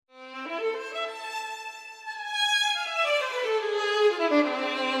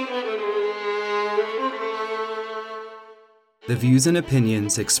The views and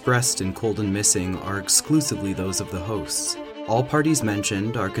opinions expressed in Cold and Missing are exclusively those of the hosts. All parties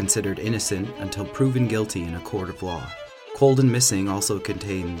mentioned are considered innocent until proven guilty in a court of law. Cold and Missing also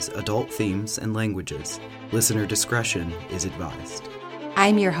contains adult themes and languages. Listener discretion is advised.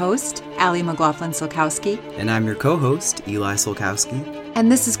 I'm your host, Allie McLaughlin-Solkowski. And I'm your co-host, Eli Solkowski.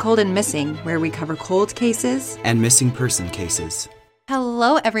 And this is Cold and Missing, where we cover cold cases and missing person cases.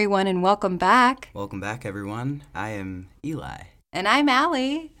 Hello, everyone, and welcome back. Welcome back, everyone. I am Eli. And I'm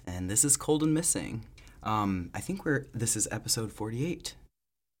Allie. And this is Cold and Missing. I think this is episode 48.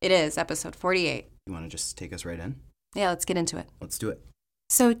 It is, episode 48. You want to just take us right in? Yeah, let's get into it. Let's do it.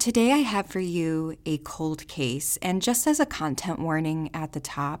 So today I have for you a cold case, and just as a content warning at the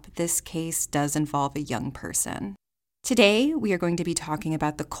top, this case does involve a young person. Today we are going to be talking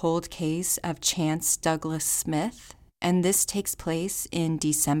about the cold case of Chance Douglas Smith, and this takes place in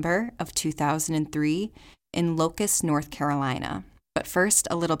December of 2003 in Locust, North Carolina. But first,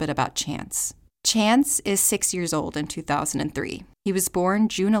 a little bit about Chance. Chance is 6 years old in 2003. He was born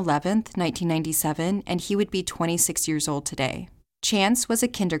June 11th, 1997, and he would be 26 years old today. Chance was a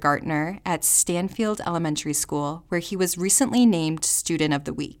kindergartner at Stanfield Elementary School, where he was recently named Student of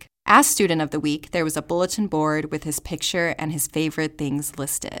the Week. As Student of the Week, there was a bulletin board with his picture and his favorite things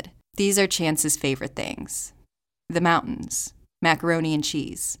listed. These are Chance's favorite things: the mountains, macaroni and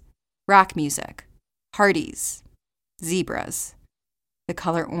cheese, rock music, Hardee's, zebras, the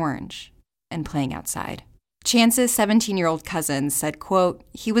color orange, and playing outside. Chance's 17-year-old cousin said, quote,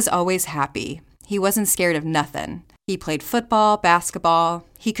 "He was always happy. He wasn't scared of nothing. He played football, basketball.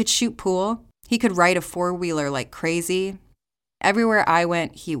 He could shoot pool. He could ride a four-wheeler like crazy. Everywhere I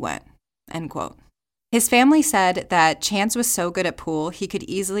went, he went," end quote. His family said that Chance was so good at pool, he could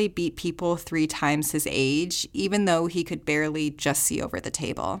easily beat people 3 times his age, even though he could barely just see over the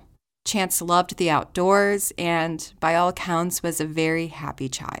table. Chance loved the outdoors and, by all accounts, was a very happy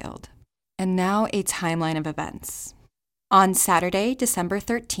child. And now a timeline of events. On Saturday, December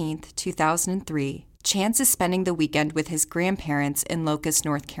 13th, 2003, Chance is spending the weekend with his grandparents in Locust,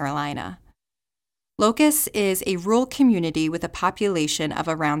 North Carolina. Locust is a rural community with a population of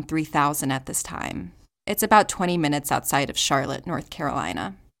around 3,000 at this time. It's about 20 minutes outside of Charlotte, North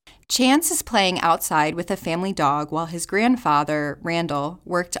Carolina. Chance is playing outside with a family dog while his grandfather, Randall,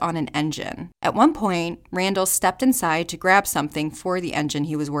 worked on an engine. At one point, Randall stepped inside to grab something for the engine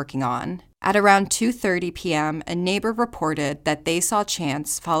he was working on. At around 2:30 p.m., a neighbor reported that they saw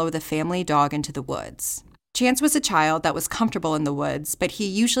Chance follow the family dog into the woods. Chance was a child that was comfortable in the woods, but he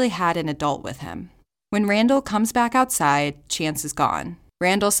usually had an adult with him. When Randall comes back outside, Chance is gone.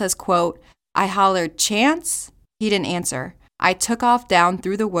 Randall says, quote, "I hollered, 'Chance?' He didn't answer. I took off down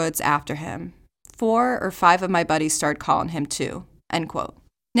through the woods after him. 4 or 5 of my buddies started calling him too," end quote.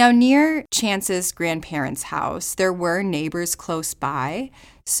 Now, near Chance's grandparents' house, there were neighbors close by.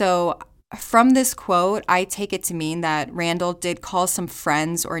 So from this quote, I take it to mean that Randall did call some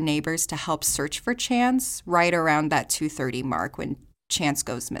friends or neighbors to help search for Chance right around that 2:30 mark when Chance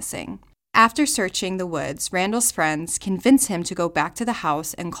goes missing. After searching the woods, Randall's friends convince him to go back to the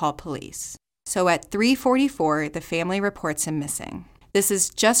house and call police. So at 3:44, the family reports him missing. This is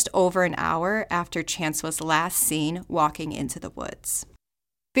just over an hour after Chance was last seen walking into the woods.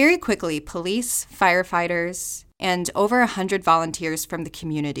 Very quickly, police, firefighters, and over 100 volunteers from the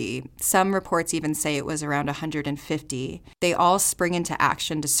community, some reports even say it was around 150, they all spring into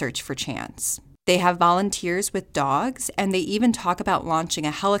action to search for Chance. They have volunteers with dogs, and they even talk about launching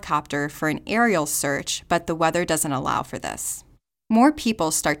a helicopter for an aerial search, but the weather doesn't allow for this. More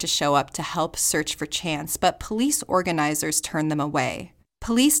people start to show up to help search for Chance, but police organizers turn them away.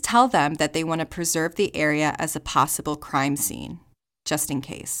 Police tell them that they want to preserve the area as a possible crime scene, just in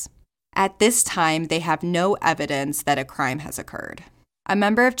case. At this time, they have no evidence that a crime has occurred. A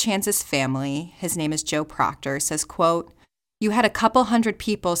member of Chance's family, his name is Joe Proctor, says, quote, "You had a couple hundred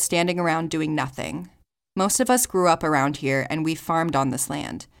people standing around doing nothing. Most of us grew up around here and we farmed on this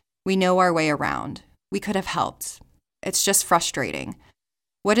land. We know our way around. We could have helped. It's just frustrating.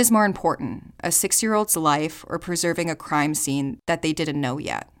 What is more important, a 6-year-old's life or preserving a crime scene that they didn't know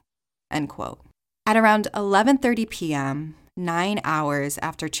yet?" End quote. At around 11:30 p.m., 9 hours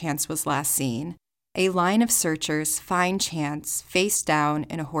after Chance was last seen, a line of searchers find Chance face down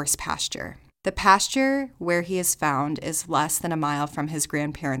in a horse pasture. The pasture where he is found is less than a mile from his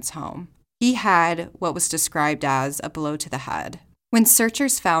grandparents' home. He had what was described as a blow to the head. When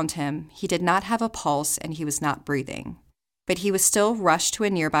searchers found him, he did not have a pulse and he was not breathing. But he was still rushed to a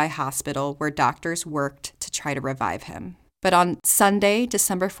nearby hospital where doctors worked to try to revive him. But on Sunday,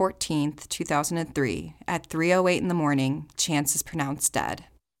 December 14th, 2003, at 3:08 in the morning, Chance is pronounced dead.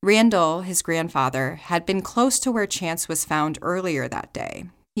 Randall, his grandfather, had been close to where Chance was found earlier that day.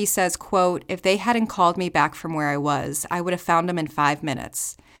 He says, quote, "If they hadn't called me back from where I would have found him in 5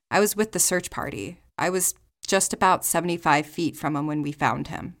 minutes. I was with the search party. I was just about 75 feet from him when we found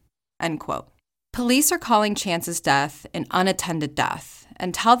him," end quote. Police are calling Chance's death an unattended death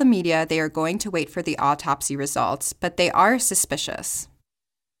and tell the media they are going to wait for the autopsy results, but they are suspicious.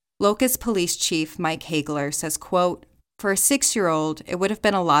 Locust Police Chief Mike Hagler says, quote, "For a 6-year-old, it would have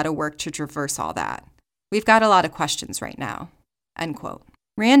been a lot of work to traverse all that. We've got a lot of questions right now," end quote.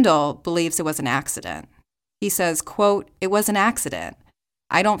 Randall believes it was an accident. He says, quote, "It was an accident.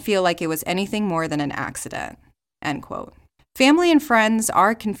 I don't feel like it was anything more than an accident," end quote. Family and friends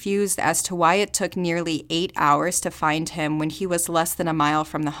are confused as to why it took nearly 8 hours to find him when he was less than a mile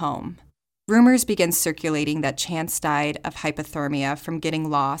from the home. Rumors begin circulating that Chance died of hypothermia from getting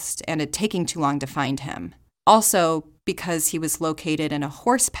lost and it taking too long to find him. Also, because he was located in a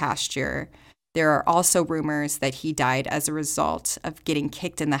horse pasture, there are also rumors that he died as a result of getting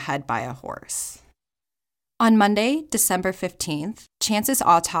kicked in the head by a horse. On Monday, December 15th, Chance's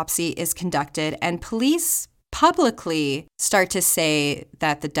autopsy is conducted, and police publicly start to say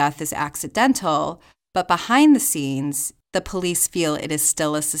that the death is accidental, but behind the scenes, the police feel it is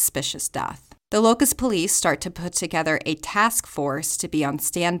still a suspicious death. The Locust Police start to put together a task force to be on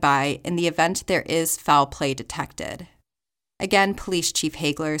standby in the event there is foul play detected. Again, Police Chief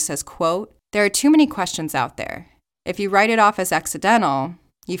Hagler says, quote, "There are too many questions out there. If you write it off as accidental,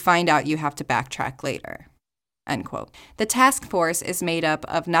 you find out you have to backtrack later," end quote. The task force is made up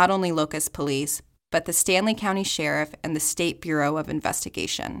of not only Locust Police, but the Stanley County Sheriff and the State Bureau of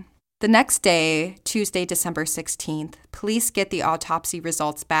Investigation. The next day, Tuesday, December 16th, police get the autopsy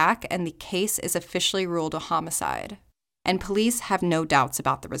results back and the case is officially ruled a homicide. And police have no doubts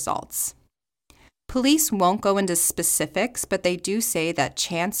about the results. Police won't go into specifics, but they do say that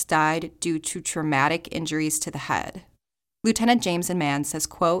Chance died due to traumatic injuries to the head. Lieutenant James Mann says,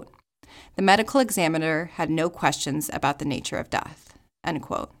 quote, "The medical examiner had no questions about the nature of death," end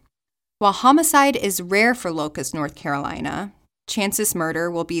quote. While homicide is rare for Locust, North Carolina, Chance's murder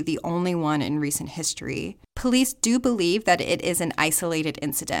will be the only one in recent history. Police do believe that it is an isolated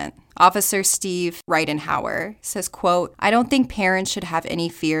incident. Officer Steve Reidenhauer says, quote, "I don't think parents should have any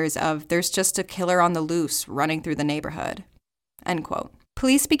fears of there's just a killer on the loose running through the neighborhood," end quote.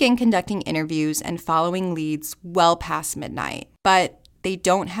 Police begin conducting interviews and following leads well past midnight, but they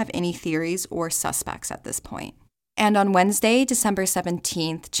don't have any theories or suspects at this point. And on Wednesday, December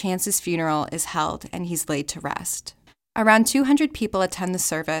 17th, Chance's funeral is held and he's laid to rest. Around 200 people attend the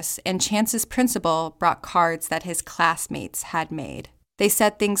service, and Chance's principal brought cards that his classmates had made. They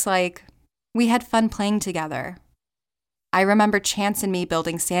said things like, "We had fun playing together. I remember Chance and me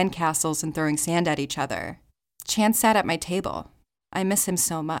building sandcastles and throwing sand at each other. Chance sat at my table. I miss him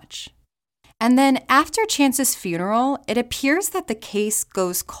so much." And then after Chance's funeral, it appears that the case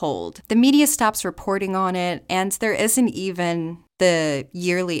goes cold. The media stops reporting on it, and there isn't even the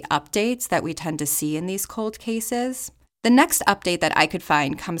yearly updates that we tend to see in these cold cases. The next update that I could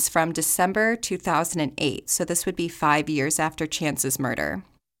find comes from December 2008, so this would be 5 years after Chance's murder.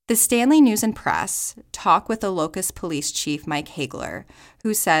 The Stanley News and Press talk with the Locust Police Chief Mike Hagler,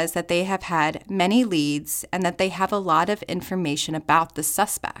 who says that they have had many leads and that they have a lot of information about the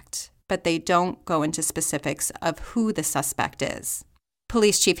suspect, but they don't go into specifics of who the suspect is.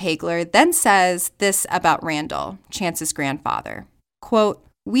 Police Chief Hagler then says this about Randall, Chance's grandfather. Quote,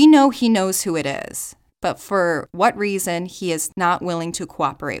 "We know he knows who it is, but for what reason he is not willing to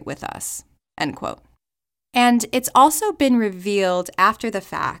cooperate with us," end quote. And it's also been revealed after the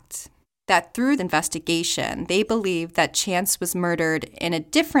fact that through the investigation, they believe that Chance was murdered in a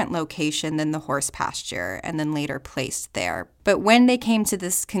different location than the horse pasture and then later placed there. But when they came to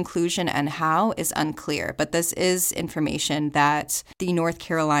this conclusion and how is unclear. But this is information that the North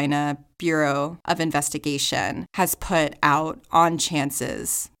Carolina Bureau of Investigation has put out on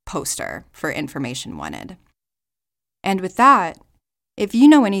Chance's poster for information wanted. And with that, if you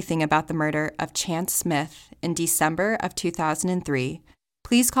know anything about the murder of Chance Smith in December of 2003,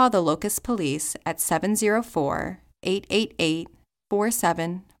 please call the Locust Police at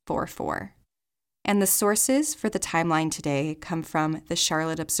 704-888-4744. And the sources for the timeline today come from the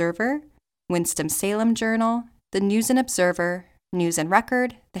Charlotte Observer, Winston-Salem Journal, the News and Observer, News and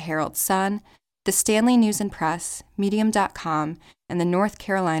Record, the Herald Sun, the Stanley News and Press, Medium.com, and the North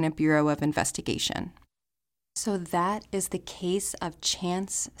Carolina Bureau of Investigation. So that is the case of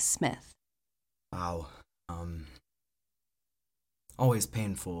Chance Smith. Wow. Always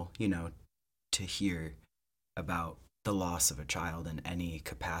painful, to hear about the loss of a child in any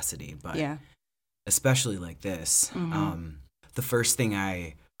capacity, but especially like this. Mm-hmm. The first thing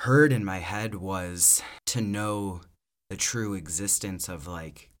I heard in my head was to know the true existence of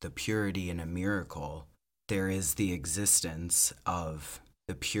like the purity in a miracle. There is the existence of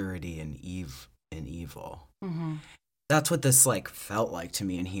the purity in evil. Mm-hmm. That's what this like felt like to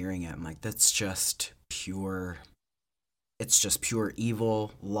me in hearing it. I'm like, that's just pure. It's just pure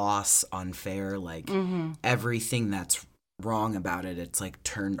evil, loss, unfair. Like everything that's wrong about it, it's like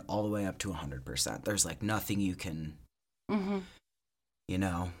turned all the way up to 100%. There's like nothing you can, you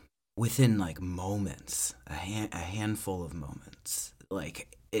know, within like moments, a handful of moments.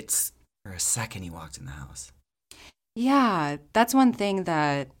 Like it's for a second he walked in the house. Yeah, that's one thing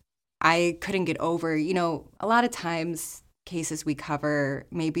that I couldn't get over. You know, a lot of times cases we cover,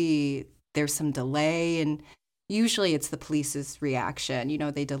 maybe there's some delay, and usually it's the police's reaction. You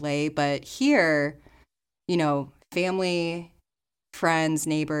know, they delay. But here, you know, family, friends,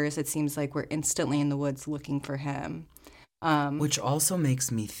 neighbors, it seems like we're instantly in the woods looking for him. Which also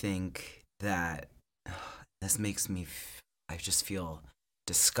makes me think that this makes me, I just feel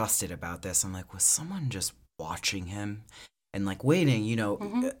disgusted about this. I'm like, was someone just watching him and like waiting? You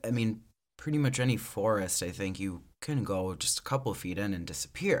know, I mean, pretty much any forest, I think you can go just a couple of feet in and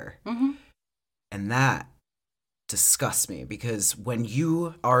disappear. And that disgusts me, because when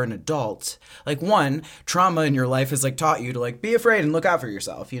you are an adult, like, one, trauma in your life has like taught you to like be afraid and look out for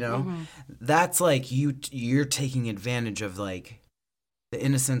yourself, you know? That's like you're taking advantage of like the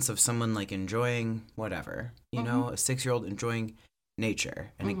innocence of someone like enjoying whatever, you know, a 6-year-old enjoying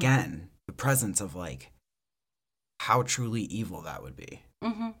nature. And again, the presence of like how truly evil that would be.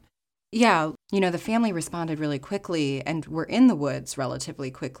 Yeah, you know, the family responded really quickly and were in the woods relatively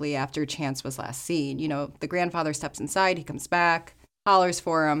quickly after Chance was last seen. You know, the grandfather steps inside, he comes back, hollers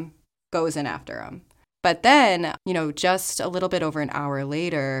for him, goes in after him. But then, you know, just a little bit over an hour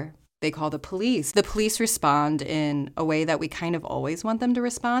later, they call the police. The police respond in a way that we kind of always want them to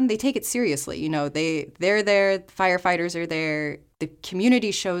respond. They take it seriously. You know, they're there, firefighters are there, the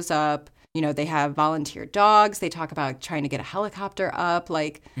community shows up. You know, they have volunteer dogs. They talk about trying to get a helicopter up.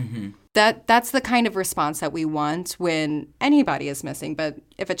 Like, that's the kind of response that we want when anybody is missing. But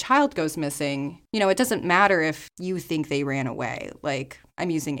if a child goes missing, you know, it doesn't matter if you think they ran away. Like, I'm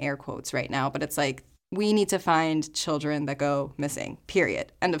using air quotes right now, but it's like, we need to find children that go missing,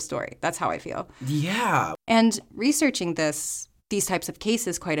 period. End of story. That's how I feel. Yeah. And researching these types of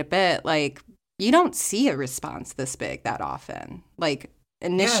cases quite a bit, like, you don't see a response this big that often. Like,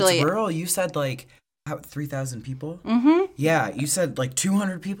 initially, yeah, it's rural. You said like 3,000 people. Yeah, you said like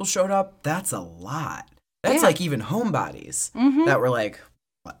 200 people showed up. That's a lot. That's like even homebodies that were like,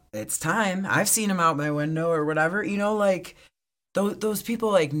 it's time. I've seen him out my window or whatever. You know, like those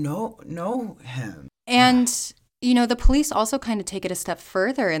people like know him. And you know, the police also kind of take it a step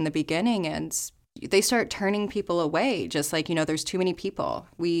further in the beginning, and they start turning people away, just like, you know, there's too many people.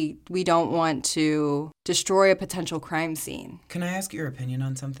 We don't want to destroy a potential crime scene. Can I ask your opinion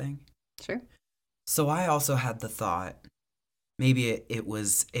on something? Sure. So I also had the thought, maybe it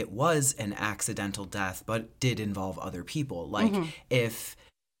was an accidental death, but did involve other people. Like if,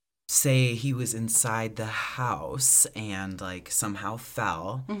 say, he was inside the house and like somehow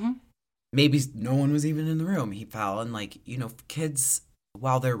fell, maybe no one was even in the room. He fell, and like, you know, kids,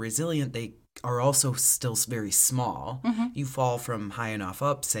 while they're resilient, they are also still very small. You fall from high enough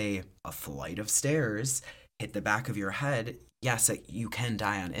up, say a flight of stairs, hit the back of your head. Yes, you can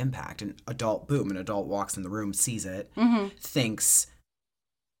die on impact. An adult walks in the room, sees it, thinks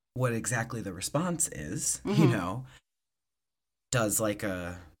what exactly the response is, you know, does like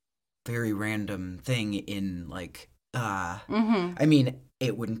a very random thing in like, I mean,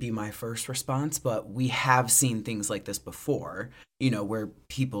 it wouldn't be my first response, but we have seen things like this before, you know, where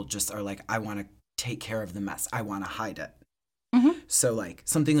people just are like, I want to take care of the mess. I want to hide it. So like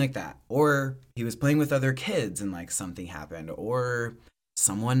something like that. Or he was playing with other kids and like something happened, or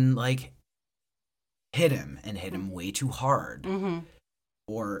someone like hit him and hit him way too hard.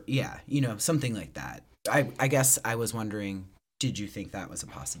 Or yeah, you know, something like that. I guess I was wondering, did you think that was a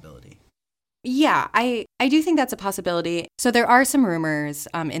possibility? Yeah, I do think that's a possibility. So there are some rumors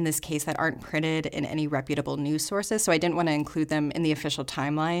in this case that aren't printed in any reputable news sources, so I didn't want to include them in the official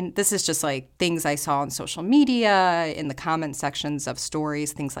timeline. This is just like things I saw on social media, in the comment sections of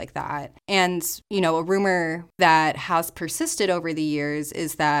stories, things like that. And, you know, a rumor that has persisted over the years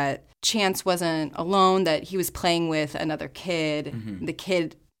is that Chance wasn't alone, that he was playing with another kid. The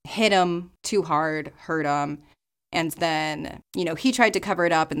kid hit him too hard, hurt him. And then, you know, he tried to cover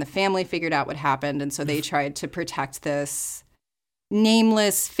it up and the family figured out what happened. And so they tried to protect this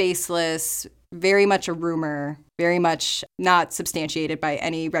nameless, faceless, very much a rumor, very much not substantiated by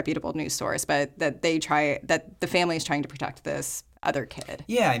any reputable news source, but that the family is trying to protect this other kid.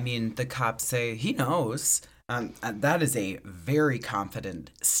 Yeah, I mean, the cops say he knows. That is a very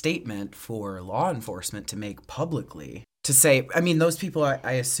confident statement for law enforcement to make publicly. To say, I mean, those people,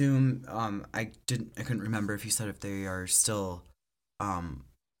 I assume, I couldn't remember if you said if they are still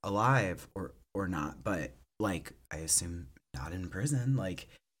alive or not, but like, I assume not in prison, like.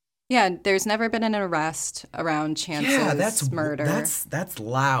 Yeah, there's never been an arrest around Chance's murder. That's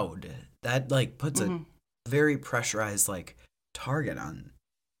loud. That like puts a very pressurized like target on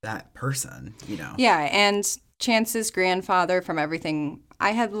that person, you know. Yeah, and Chance's grandfather, from everything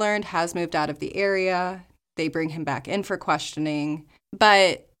I had learned, has moved out of the area. They bring him back in for questioning.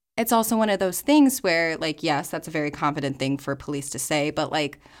 But it's also one of those things where, like, yes, that's a very confident thing for police to say. But,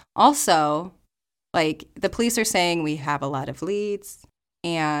 like, also, like, the police are saying we have a lot of leads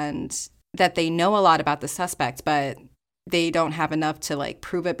and that they know a lot about the suspect, but they don't have enough to, like,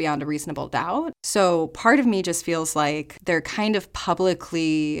 prove it beyond a reasonable doubt. So part of me just feels like they're kind of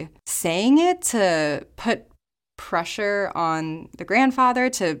publicly saying it to put pressure on the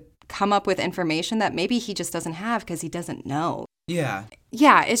grandfather to come up with information that maybe he just doesn't have because he doesn't know. Yeah.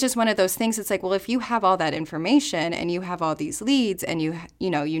 Yeah, it's just one of those things. It's like, well, if you have all that information and you have all these leads and you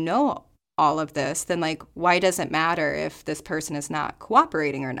know all of this, then like, why does it matter if this person is not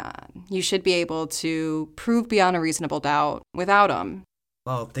cooperating or not? You should be able to prove beyond a reasonable doubt without them.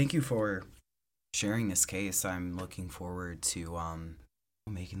 Well, thank you for sharing this case. I'm looking forward to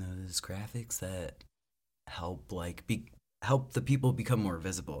making those graphics that help help the people become more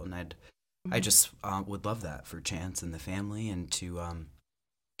visible, and I just would love that for Chance and the family, and to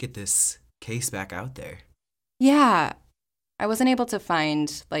get this case back out there. Yeah. I wasn't able to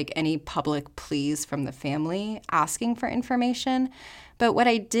find like any public pleas from the family asking for information, but what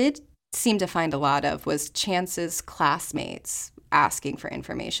I did seem to find a lot of was Chance's classmates asking for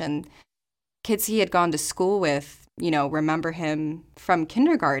information. Kids he had gone to school with, remember him from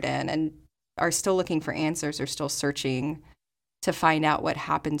kindergarten and are still looking for answers or still searching to find out what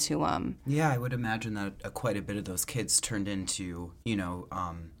happened to him. Yeah, I would imagine that quite a bit of those kids turned into,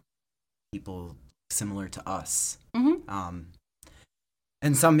 people similar to us. Mm-hmm.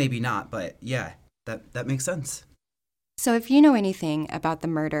 And some maybe not, but yeah, that makes sense. So if you know anything about the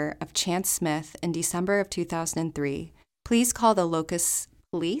murder of Chance Smith in December of 2003, please call the Locust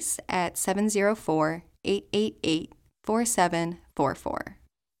Police at 704-888-4744.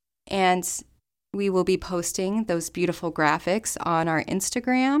 And we will be posting those beautiful graphics on our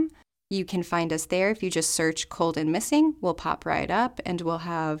Instagram. You can find us there. If you just search Colden Missing, we'll pop right up, and we'll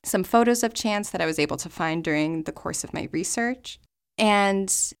have some photos of Chance that I was able to find during the course of my research.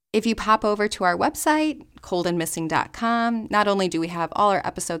 And if you pop over to our website, coldenmissing.com, not only do we have all our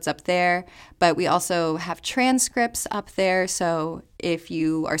episodes up there, but we also have transcripts up there. So if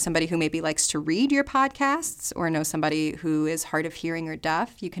you are somebody who maybe likes to read your podcasts or know somebody who is hard of hearing or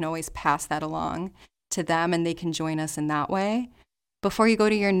deaf, you can always pass that along to them and they can join us in that way. Before you go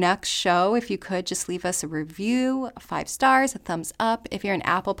to your next show, if you could just leave us a review, 5 stars, a thumbs up. If you're in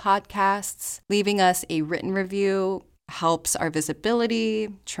Apple Podcasts, leaving us a written review helps our visibility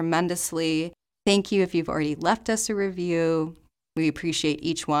tremendously. Thank you if you've already left us a review. We appreciate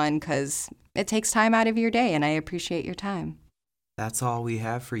each one because it takes time out of your day, and I appreciate your time. That's all we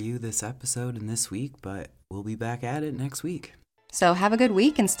have for you this episode and this week, but we'll be back at it next week. So have a good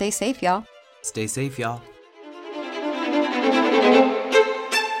week and stay safe, y'all. Stay safe, y'all.